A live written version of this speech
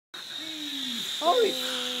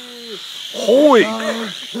Holy!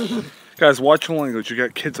 Guys, watch your language. You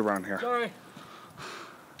got kids around here. Sorry.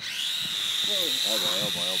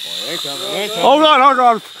 Oh god! Oh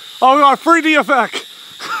god! Oh god! 3D effect.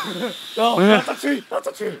 No, not the tree. Not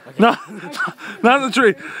the tree. Okay. No, not the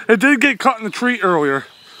tree. It did get caught in the tree earlier.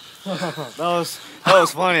 that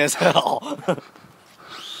was funny as hell.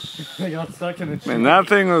 I got stuck in the tree. Man, that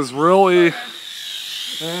thing was really.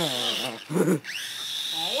 I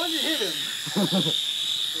wanted to hit him.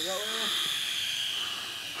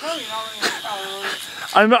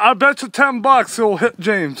 I bet you $10 he'll hit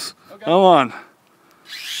James. Okay. Come on.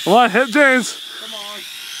 Come on, hit James. Come on.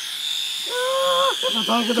 I'm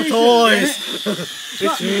talking to the toys. The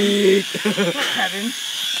treat. Kevin.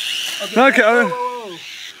 Okay. Whoa, whoa, whoa.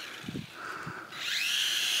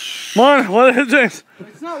 Come on, let it hit James.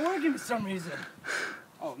 It's not working for some reason.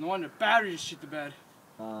 Oh, no wonder battery just shit the bed.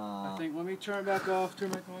 I think. Let me turn it back off. Turn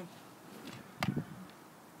it back on.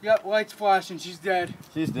 Yep, light's flashing. She's dead.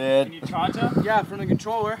 She's dead. Can you charge her? Yeah, from the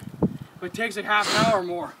controller. But it takes like half an hour or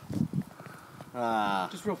more.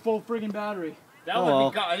 Just for a full friggin' battery. That would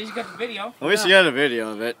be good. At least you got the video. At least you got a video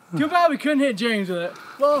of it. Too bad we couldn't hit James with it.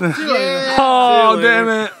 Well, see you later. Oh, damn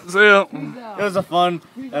it. See ya. It was a fun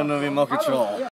and a remote control.